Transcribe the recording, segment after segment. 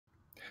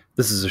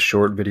This is a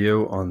short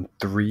video on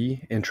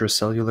 3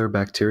 intracellular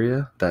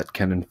bacteria that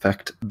can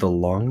infect the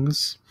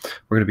lungs.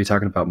 We're going to be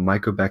talking about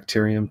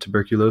Mycobacterium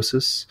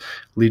tuberculosis,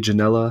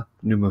 Legionella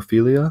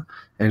Pneumophila,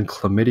 and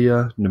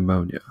Chlamydia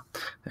Pneumonia.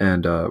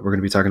 And we're going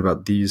to be talking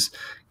about these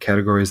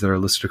categories that are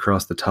listed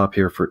across the top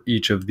here for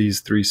each of these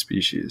 3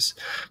 species.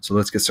 So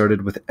let's get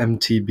started with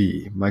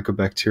Mtb,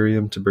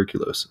 Mycobacterium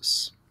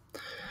tuberculosis.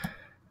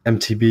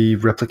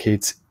 Mtb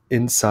replicates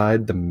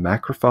inside the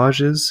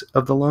macrophages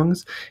of the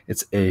lungs.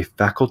 It's a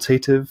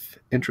facultative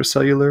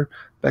intracellular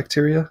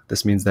bacteria.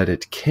 This means that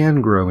it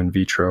can grow in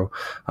vitro.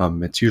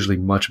 It's usually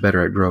much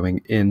better at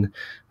growing in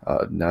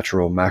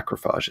natural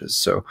macrophages.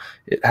 So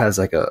it has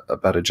like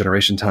about a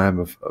generation time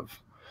of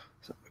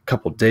a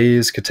couple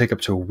days, could take up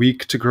to a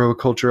week to grow a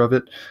culture of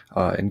it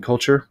in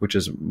culture, which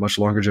is much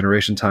longer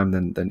generation time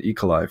than E.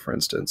 coli, for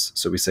instance.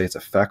 So we say it's a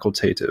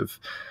facultative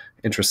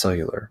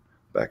intracellular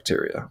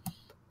bacteria.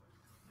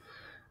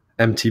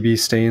 Mtb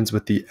stains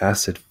with the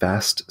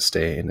acid-fast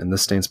stain, and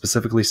this stain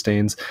specifically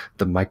stains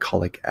the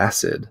mycolic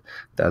acid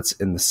that's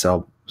in the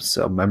cell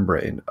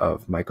membrane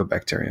of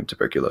Mycobacterium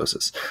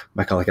tuberculosis.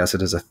 Mycolic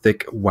acid is a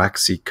thick,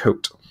 waxy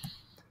coat.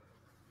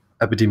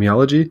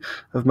 Epidemiology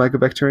of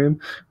Mycobacterium,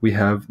 we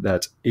have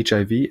that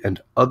HIV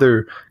and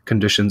other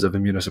conditions of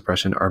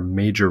immunosuppression are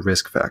major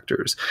risk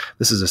factors.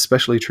 This is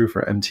especially true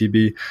for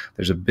Mtb.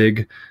 There's a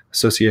big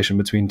association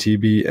between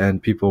TB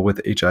and people with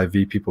HIV.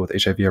 People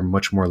with HIV are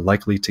much more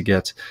likely to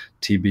get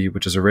TB,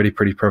 which is already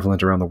pretty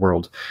prevalent around the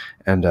world.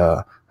 And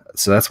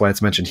so that's why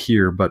it's mentioned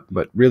here, but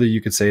really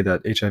you could say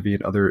that HIV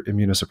and other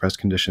immunosuppressed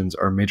conditions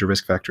are major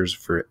risk factors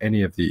for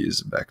any of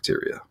these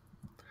bacteria.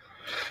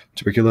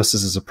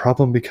 Tuberculosis is a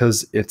problem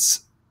because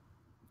it's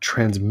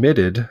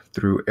transmitted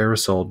through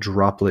aerosol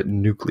droplet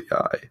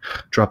nuclei.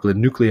 Droplet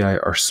nuclei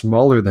are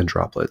smaller than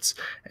droplets,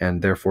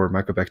 and therefore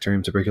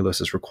Mycobacterium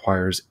tuberculosis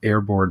requires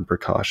airborne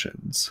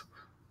precautions.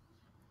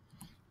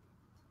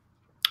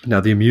 Now,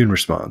 the immune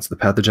response, the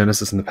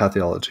pathogenesis and the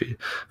pathology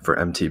for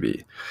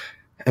Mtb.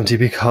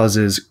 Mtb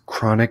causes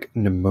chronic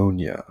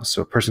pneumonia.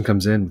 So a person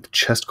comes in with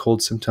chest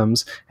cold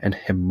symptoms and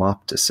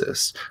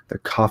hemoptysis. They're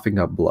coughing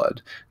up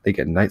blood. They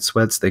get night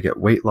sweats, they get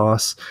weight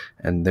loss,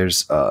 and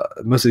there's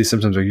most of these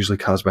symptoms are usually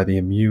caused by the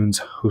immune's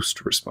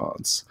host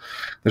response.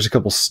 There's a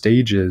couple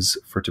stages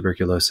for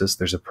tuberculosis.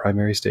 There's a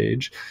primary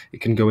stage.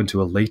 It can go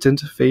into a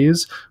latent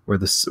phase where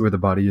the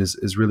body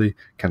is really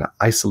kind of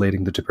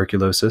isolating the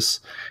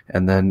tuberculosis,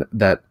 and then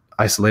that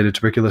isolated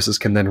tuberculosis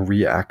can then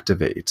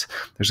reactivate.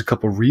 There's a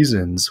couple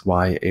reasons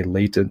why a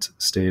latent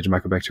stage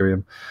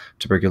Mycobacterium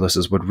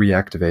tuberculosis would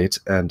reactivate,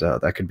 and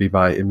that could be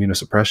by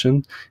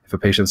immunosuppression, if a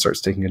patient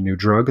starts taking a new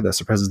drug that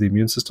suppresses the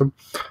immune system,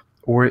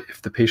 or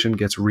if the patient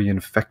gets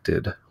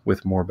reinfected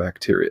with more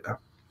bacteria.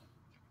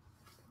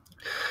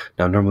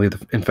 Now, normally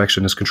the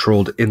infection is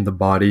controlled in the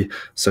body,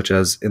 such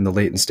as in the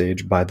latent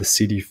stage, by the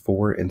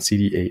CD4 and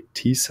CD8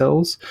 T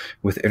cells,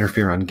 with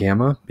interferon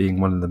gamma being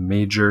one of the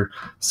major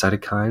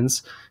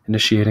cytokines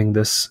initiating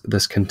this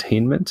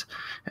containment,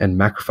 and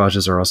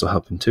macrophages are also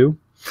helping too.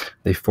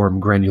 They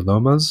form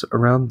granulomas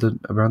around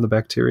the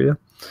bacteria,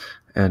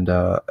 and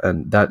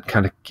that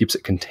kind of keeps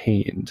it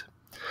contained.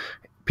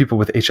 People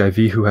with HIV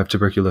who have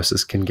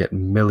tuberculosis can get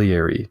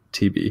miliary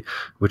TB,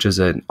 which is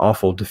an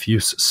awful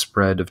diffuse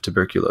spread of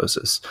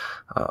tuberculosis.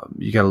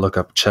 You got to look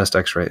up chest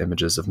x-ray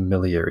images of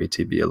miliary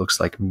TB. It looks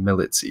like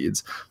millet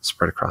seeds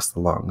spread across the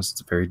lungs.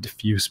 It's a very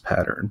diffuse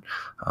pattern.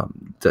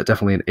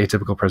 Definitely an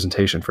atypical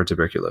presentation for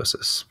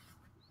tuberculosis.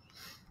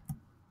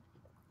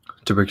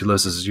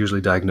 Tuberculosis is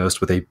usually diagnosed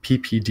with a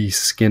PPD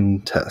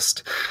skin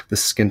test.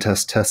 This skin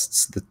test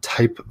tests the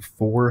type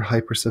 4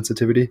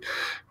 hypersensitivity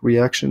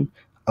reaction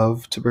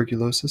of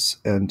tuberculosis,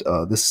 and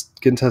this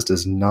skin test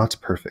is not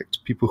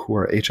perfect. People who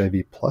are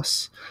HIV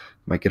plus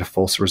might get a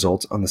false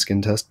result on the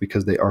skin test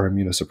because they are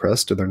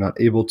immunosuppressed, or they're not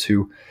able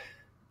to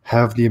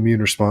have the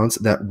immune response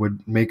that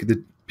would make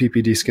the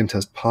PPD skin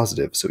test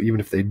positive. So even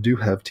if they do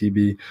have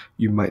TB,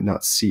 you might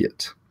not see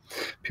it.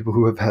 People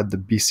who have had the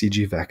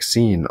BCG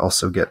vaccine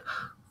also get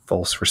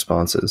false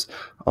responses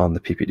on the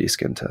PPD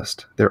skin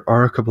test. There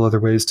are a couple other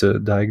ways to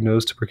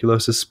diagnose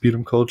tuberculosis.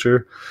 Sputum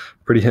culture,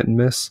 pretty hit and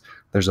miss.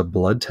 There's a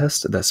blood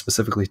test that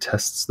specifically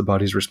tests the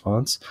body's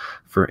response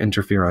for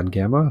interferon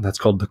gamma. That's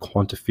called the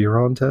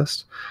quantiferon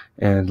test.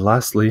 And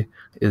lastly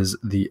is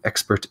the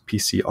expert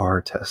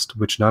PCR test,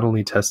 which not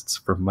only tests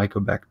for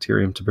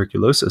Mycobacterium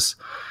tuberculosis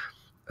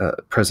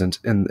present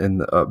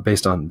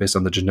based on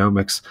the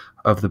genomics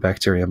of the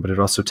bacterium, but it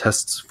also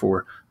tests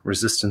for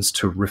resistance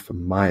to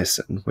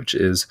rifamycin, which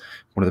is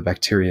one of the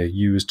bacteria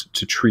used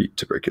to treat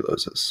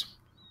tuberculosis.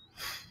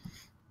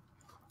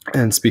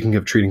 And speaking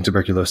of treating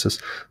tuberculosis,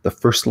 the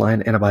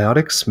first-line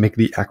antibiotics make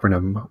the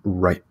acronym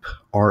RIPE,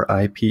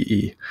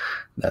 R-I-P-E.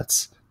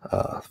 That's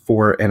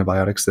 4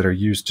 antibiotics that are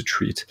used to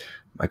treat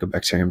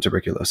Mycobacterium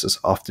tuberculosis,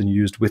 often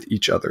used with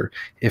each other,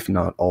 if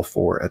not all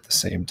 4 at the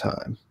same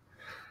time.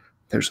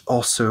 There's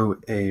also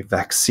a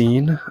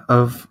vaccine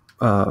of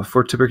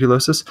for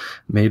tuberculosis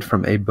made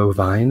from a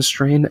bovine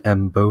strain,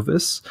 M.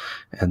 bovis,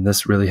 and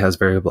this really has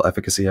variable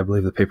efficacy. I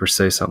believe the papers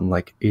say something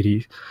like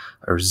 80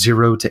 or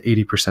 0 to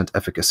 80%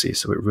 efficacy,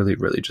 so it really,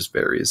 really just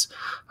varies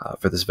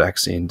for this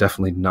vaccine.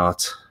 Definitely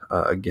not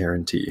a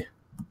guarantee.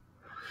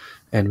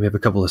 And we have a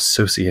couple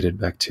associated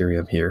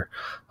bacterium here,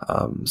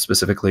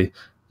 specifically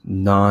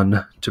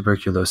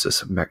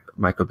non-tuberculosis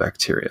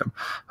mycobacterium,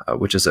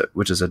 which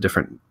is a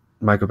different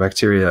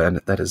mycobacteria, and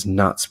that is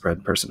not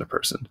spread person to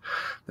person.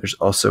 There's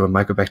also a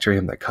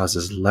mycobacterium that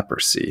causes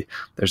leprosy.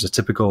 There's a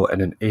typical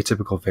and an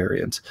atypical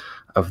variant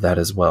of that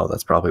as well.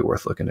 That's probably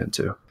worth looking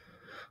into.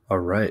 All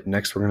right,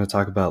 next we're going to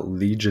talk about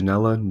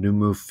Legionella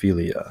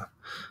Pneumophila.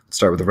 Let's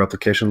start with the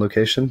replication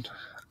location.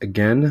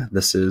 Again,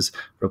 this is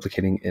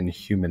replicating in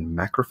human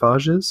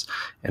macrophages,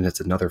 and it's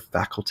another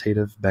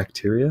facultative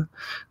bacteria.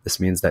 This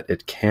means that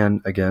it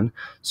can, again,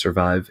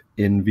 survive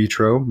in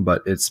vitro,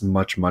 but it's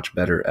much, much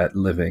better at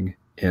living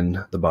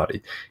in the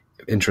body,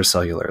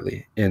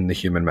 intracellularly, in the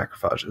human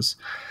macrophages.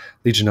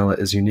 Legionella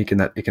is unique in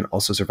that it can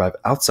also survive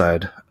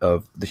outside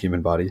of the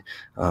human body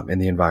in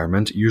the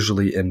environment,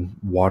 usually in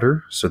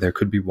water. So there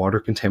could be water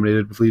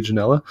contaminated with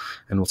Legionella,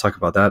 and we'll talk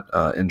about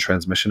that in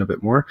transmission a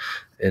bit more.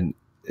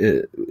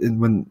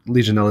 When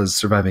Legionella is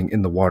surviving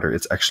in the water,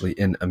 it's actually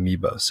in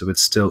amoeba, so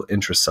it's still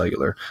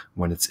intracellular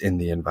when it's in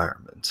the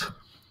environment.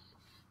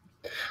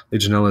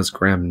 Legionella is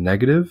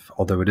gram-negative,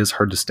 although it is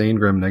hard to stain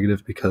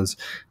gram-negative because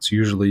it's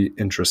usually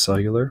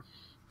intracellular.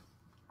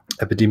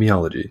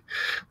 Epidemiology.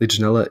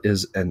 Legionella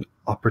is an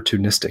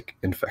opportunistic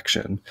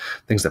infection.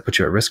 Things that put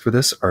you at risk for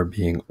this are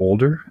being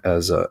older,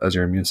 as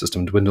your immune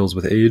system dwindles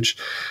with age,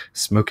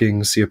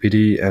 smoking,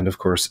 COPD, and of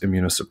course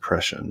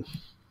immunosuppression.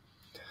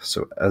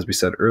 So as we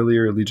said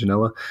earlier,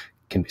 Legionella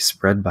can be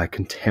spread by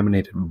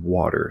contaminated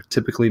water,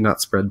 typically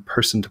not spread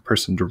person to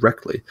person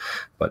directly.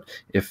 But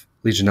if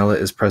Legionella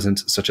is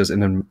present, such as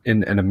in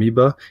an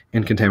amoeba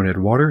in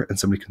contaminated water, and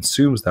somebody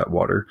consumes that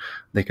water,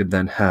 they could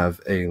then have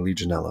a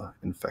Legionella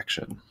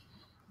infection.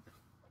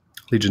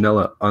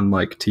 Legionella,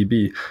 unlike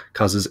TB,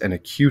 causes an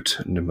acute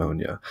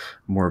pneumonia,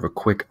 more of a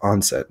quick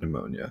onset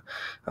pneumonia.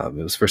 It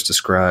was first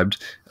described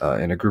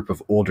in a group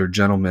of older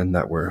gentlemen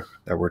that were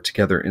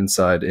together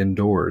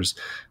indoors,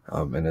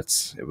 and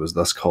it was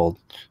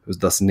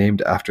thus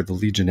named after the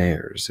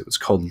Legionnaires. It was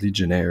called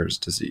Legionnaire's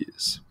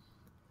disease.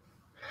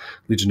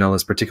 Legionella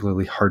is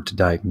particularly hard to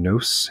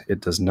diagnose.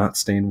 It does not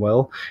stain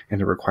well, and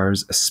it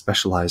requires a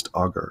specialized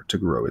agar to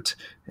grow it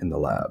in the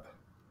lab.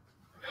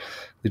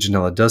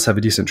 Legionella does have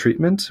a decent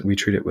treatment. We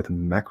treat it with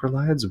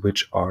macrolides,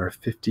 which are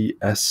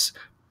 50S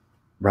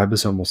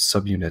ribosomal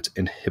subunit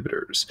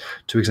inhibitors.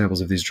 Two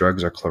examples of these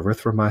drugs are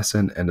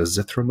clarithromycin and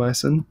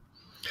azithromycin.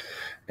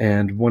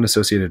 And one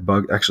associated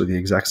bug, actually the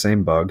exact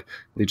same bug,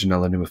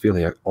 Legionella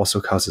Pneumophila,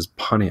 also causes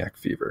Pontiac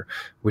fever,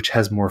 which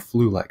has more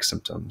flu-like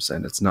symptoms,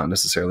 and it's not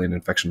necessarily an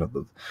infection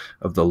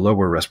of the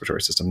lower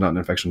respiratory system, not an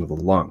infection of the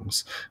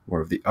lungs,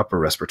 more of the upper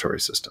respiratory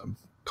system,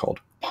 called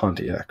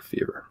Pontiac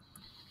fever.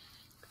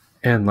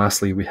 And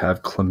lastly, we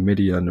have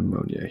Chlamydia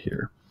Pneumonia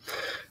here,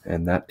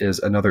 and that is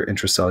another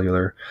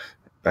intracellular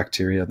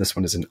bacteria. This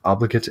one is an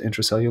obligate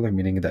intracellular,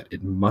 meaning that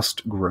it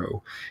must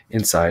grow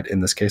inside, in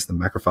this case, the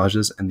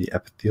macrophages and the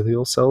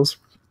epithelial cells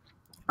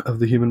of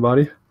the human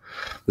body.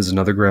 This is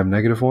another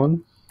gram-negative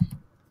one.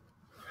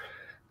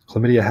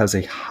 Chlamydia has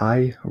a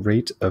high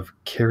rate of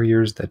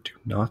carriers that do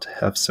not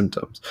have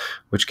symptoms,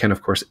 which can,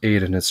 of course,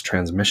 aid in its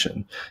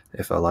transmission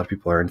if a lot of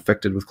people are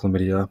infected with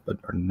chlamydia but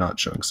are not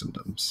showing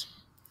symptoms.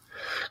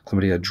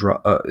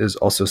 Chlamydia is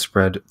also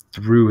spread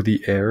through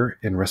the air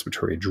in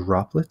respiratory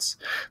droplets.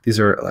 These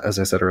are, as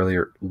I said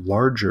earlier,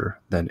 larger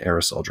than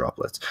aerosol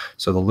droplets.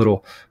 So the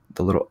little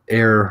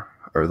air,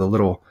 or the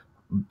little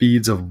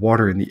beads of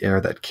water in the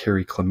air that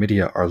carry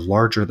chlamydia are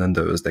larger than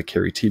those that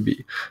carry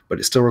TB, but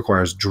it still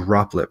requires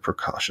droplet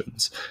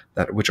precautions,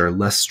 which are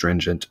less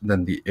stringent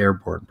than the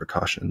airborne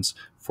precautions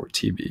for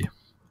TB.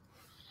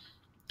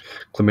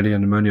 Chlamydia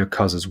pneumonia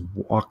causes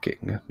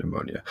walking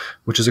pneumonia,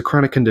 which is a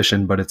chronic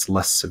condition, but it's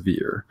less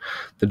severe.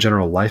 The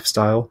general life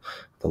cycle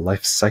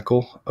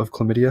of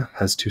chlamydia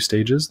has two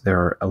stages. There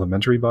are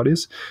elementary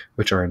bodies,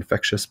 which are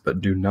infectious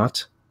but do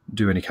not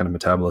do any kind of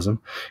metabolism,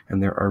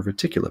 and there are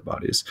reticulate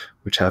bodies,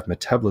 which have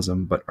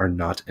metabolism but are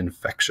not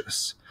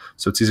infectious.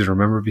 So it's easy to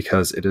remember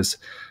because it is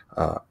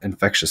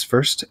infectious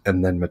first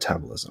and then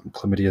metabolism.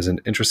 Chlamydia is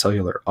an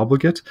intracellular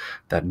obligate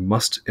that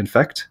must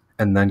infect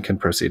and then can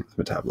proceed with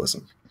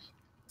metabolism.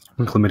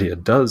 When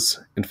chlamydia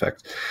does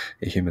infect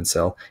a human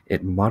cell,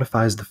 it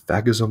modifies the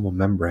phagosomal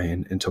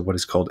membrane into what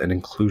is called an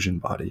inclusion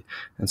body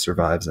and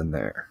survives in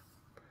there.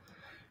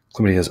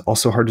 Chlamydia is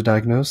also hard to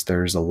diagnose.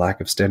 There's a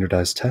lack of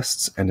standardized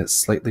tests, and it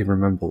slightly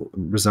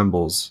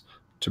resembles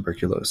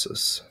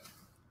tuberculosis.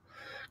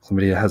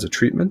 Chlamydia has a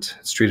treatment.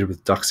 It's treated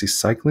with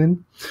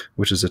doxycycline,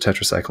 which is a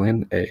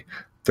tetracycline, a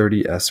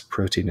 30S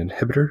protein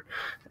inhibitor,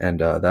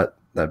 and that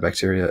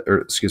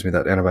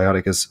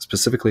antibiotic is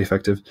specifically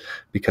effective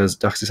because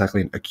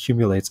doxycycline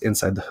accumulates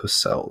inside the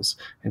host cells,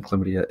 and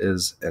chlamydia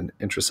is an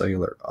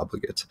intracellular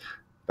obligate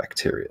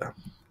bacteria.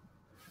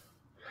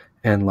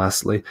 And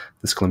lastly,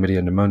 this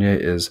Chlamydia pneumonia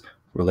is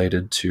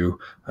related to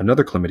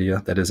another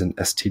chlamydia that is an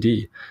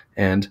STD,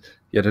 and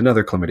yet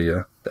another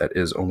chlamydia that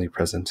is only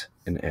present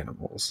in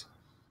animals.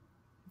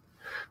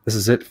 This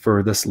is it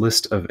for this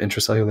list of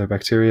intracellular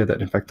bacteria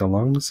that infect the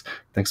lungs.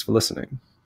 Thanks for listening.